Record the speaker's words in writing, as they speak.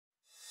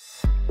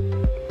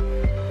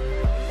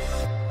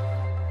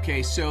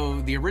Okay,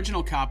 so the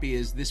original copy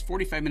is this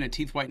 45-minute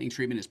teeth whitening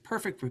treatment is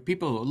perfect for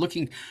people who are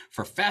looking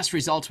for fast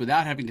results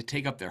without having to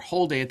take up their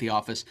whole day at the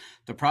office.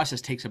 The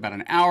process takes about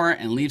an hour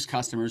and leaves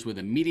customers with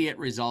immediate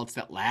results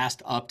that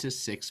last up to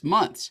 6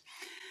 months.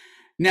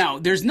 Now,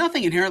 there's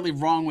nothing inherently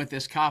wrong with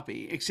this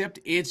copy, except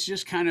it's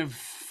just kind of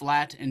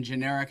flat and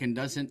generic and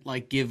doesn't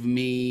like give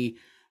me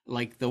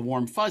like the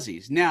warm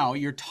fuzzies. Now,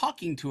 you're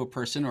talking to a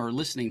person or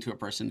listening to a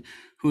person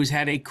who's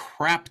had a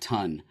crap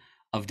ton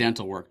of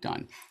dental work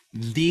done.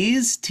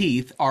 These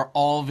teeth are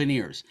all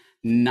veneers,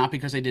 not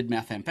because I did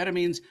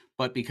methamphetamines,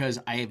 but because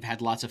I have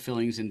had lots of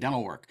fillings in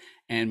dental work.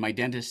 And my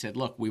dentist said,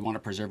 look, we want to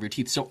preserve your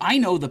teeth. So I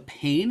know the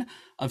pain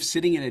of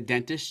sitting in a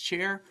dentist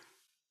chair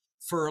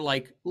for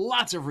like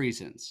lots of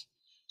reasons.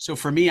 So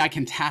for me, I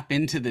can tap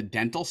into the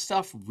dental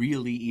stuff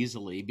really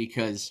easily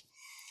because,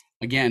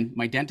 again,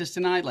 my dentist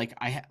and I, like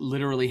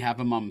literally have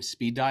him on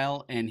speed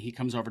dial, and he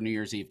comes over New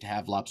Year's Eve to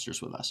have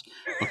lobsters with us.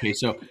 Okay,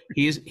 so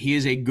he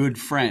is a good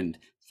friend,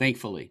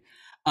 thankfully.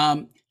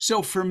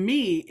 So for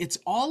me, it's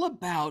all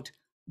about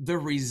the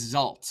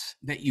results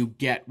that you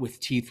get with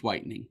teeth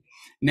whitening.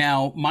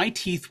 Now, my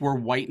teeth were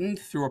whitened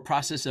through a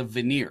process of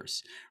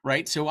veneers,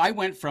 right? So I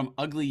went from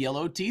ugly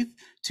yellow teeth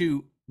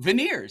to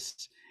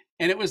veneers,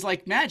 and it was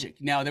like magic.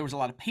 Now, there was a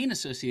lot of pain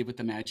associated with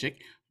the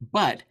magic,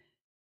 but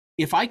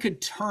if I could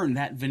turn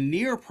that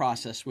veneer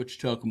process, which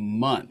took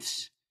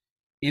months,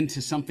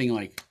 into something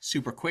like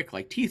super quick,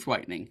 like teeth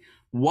whitening,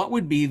 what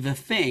would be the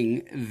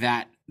thing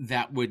that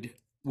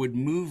would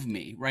move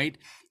me, right?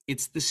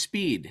 It's the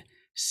speed.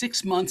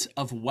 6 months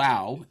of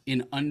wow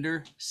in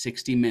under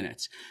 60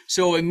 minutes.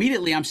 So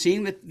immediately I'm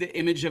seeing the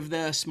image of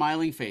the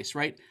smiling face,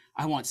 right?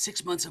 I want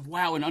 6 months of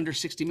wow in under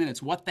 60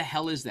 minutes. What the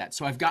hell is that?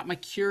 So I've got my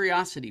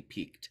curiosity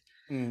piqued.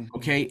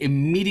 Okay,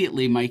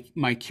 immediately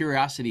my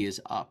curiosity is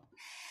up.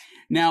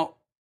 Now,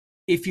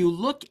 if you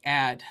look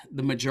at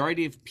the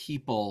majority of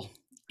people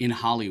in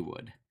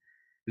Hollywood,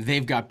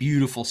 they've got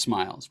beautiful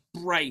smiles,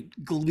 bright,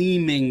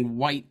 gleaming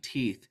white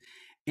teeth.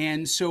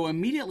 And so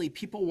immediately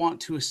people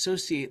want to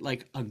associate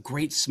like a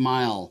great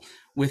smile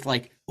with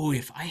like, oh,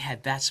 if I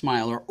had that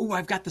smile, or, oh,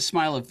 I've got the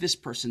smile of this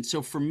person.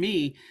 So for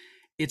me,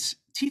 it's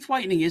teeth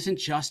whitening isn't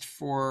just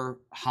for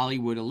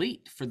Hollywood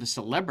elite, for the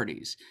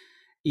celebrities,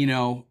 you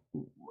know,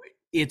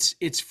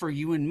 it's for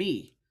you and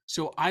me.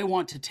 So I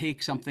want to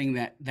take something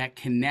that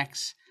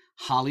connects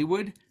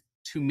Hollywood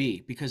to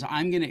me, because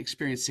I'm going to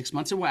experience 6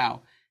 months of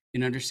wow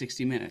in under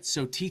 60 minutes.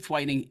 So teeth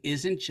whitening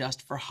isn't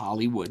just for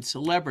Hollywood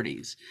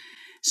celebrities.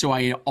 So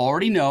I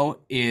already know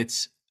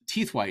it's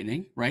teeth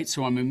whitening, right?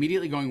 So I'm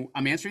immediately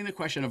I'm answering the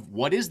question of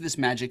what is this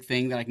magic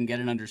thing that I can get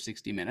in under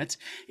 60 minutes?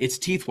 It's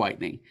teeth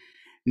whitening.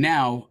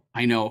 Now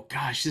I know,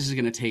 gosh, this is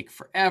going to take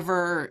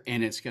forever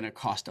and it's going to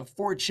cost a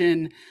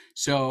fortune.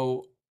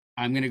 So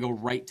I'm going to go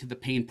right to the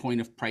pain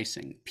point of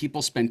pricing.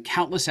 People spend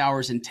countless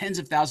hours and tens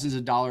of thousands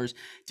of dollars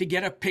to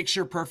get a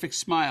picture perfect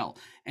smile.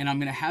 And I'm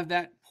going to have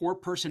that poor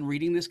person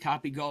reading this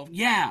copy go,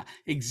 yeah,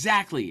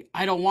 exactly.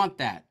 I don't want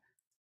that.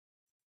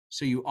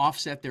 So you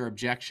offset their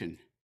objection,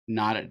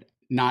 not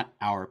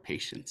our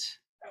patients.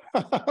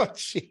 Oh,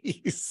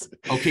 jeez.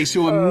 Okay,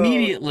 so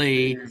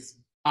immediately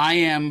I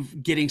am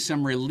getting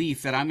some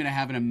relief that I'm going to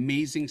have an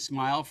amazing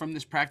smile from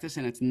this practice,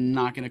 and it's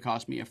not going to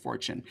cost me a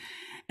fortune.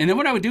 And then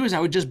what I would do is I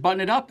would just button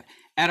it up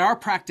at our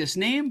practice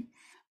name,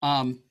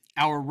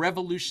 our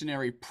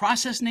revolutionary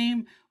process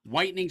name.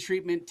 Whitening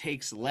treatment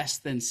takes less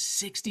than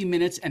 60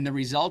 minutes, and the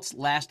results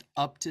last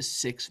up to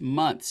 6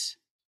 months.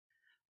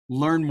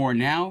 Learn more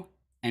now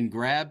and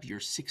grab your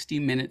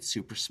 60-minute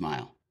super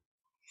smile.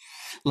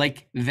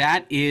 Like,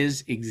 that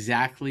is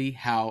exactly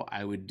how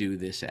I would do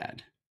this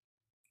ad.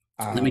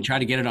 Let me try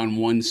to get it on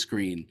one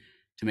screen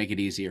to make it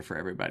easier for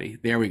everybody.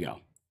 There we go.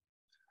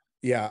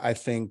 Yeah, I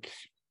think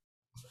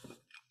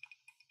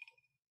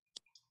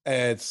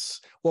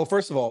it's, well,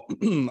 first of all,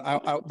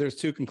 there's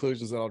two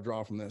conclusions that I'll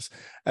draw from this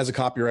as a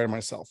copywriter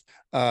myself.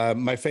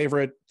 My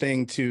favorite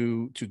thing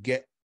to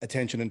get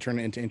attention and turn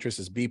it into interest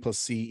is B plus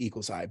C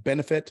equals I.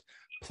 Benefit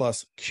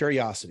plus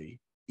curiosity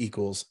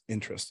equals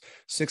interest.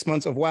 6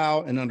 months of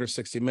wow in under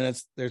 60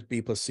 minutes, there's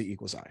B plus C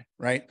equals I,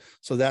 right?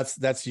 So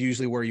that's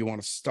usually where you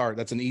want to start.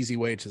 That's an easy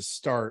way to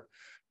start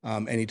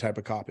any type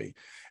of copy.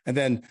 And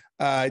then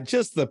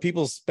just the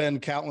people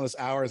spend countless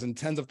hours and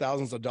tens of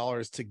thousands of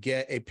dollars to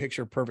get a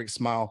picture perfect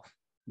smile.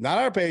 Not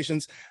our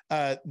patients.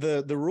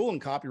 The rule in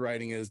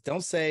copywriting is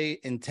don't say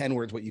in 10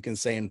 words what you can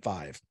say in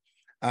 5.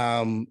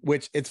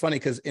 Which it's funny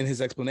because in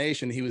his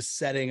explanation, he was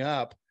setting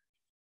up,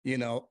 you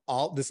know,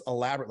 all this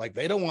elaborate, like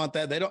they don't want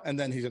that. They don't. And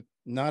then he said,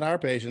 not our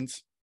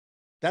patients.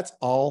 That's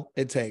all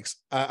it takes.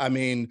 I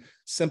mean,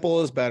 simple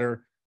is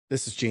better.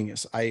 This is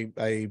genius.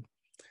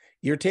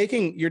 You're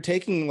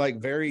taking like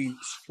very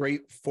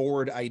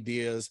straightforward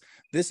ideas.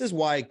 This is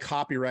why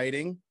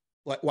copywriting,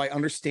 like why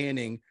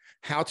understanding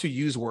how to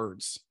use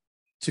words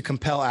to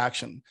compel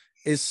action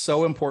is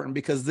so important,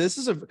 because this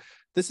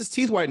is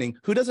teeth whitening.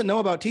 Who doesn't know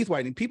about teeth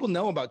whitening? People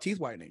know about teeth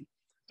whitening,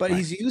 but right.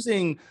 He's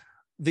using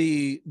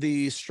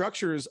the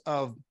structures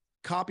of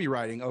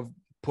copywriting, of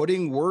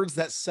putting words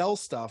that sell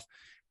stuff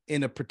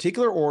in a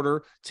particular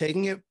order,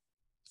 taking it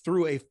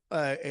through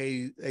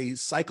a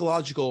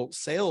psychological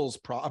sales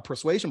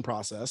persuasion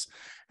process,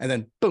 and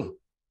then boom,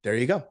 there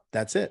you go.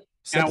 That's it.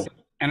 And Simple.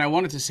 and I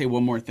wanted to say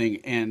one more thing.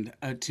 And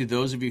to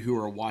those of you who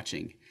are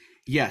watching,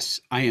 yes,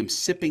 I am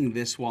sipping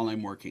this while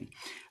I'm working.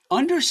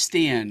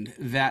 Understand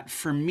that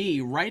for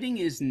me, writing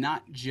is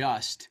not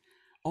just,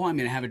 oh, I'm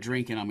going to have a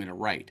drink and I'm going to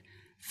write.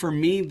 For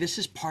me, this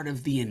is part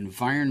of the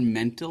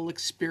environmental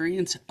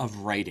experience of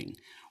writing.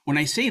 When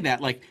I say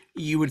that, like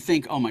you would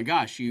think, oh my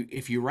gosh,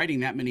 if you're writing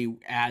that many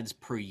ads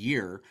per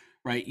year,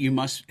 right, you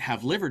must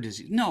have liver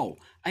disease. No,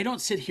 I don't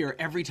sit here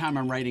every time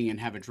I'm writing and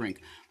have a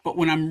drink. But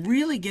when I'm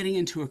really getting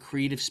into a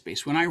creative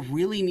space, when I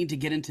really need to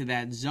get into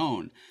that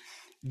zone,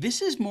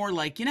 this is more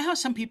like, you know how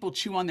some people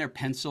chew on their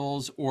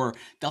pencils or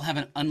they'll have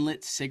an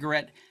unlit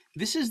cigarette?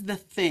 This is the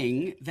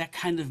thing that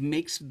kind of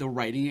makes the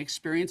writing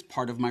experience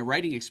part of my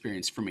writing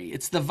experience for me.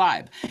 It's the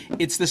vibe.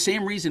 It's the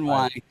same reason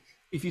why,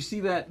 if you see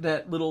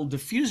that little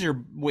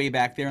diffuser way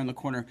back there in the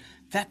corner,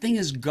 that thing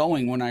is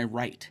going when I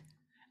write.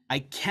 I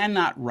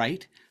cannot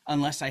write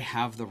unless I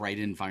have the right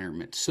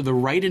environment. So the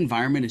right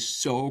environment is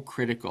so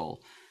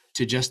critical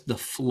to just the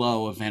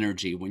flow of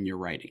energy when you're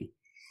writing.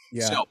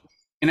 Yeah. So,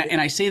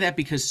 and I say that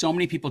because so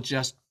many people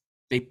just,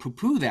 they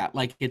poo-poo that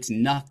like it's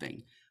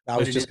nothing. I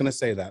was just going to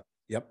say that.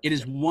 Yep. It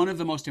is one of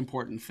the most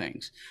important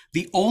things.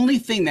 The only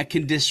thing that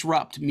can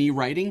disrupt me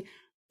writing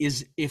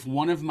is if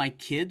one of my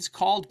kids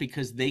called,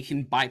 because they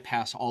can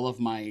bypass all of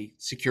my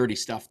security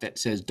stuff that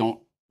says don't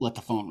let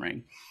the phone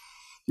ring.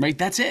 Right?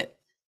 That's it.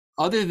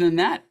 Other than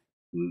that,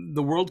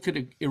 the world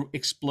could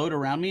explode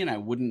around me and I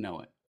wouldn't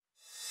know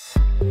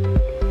it.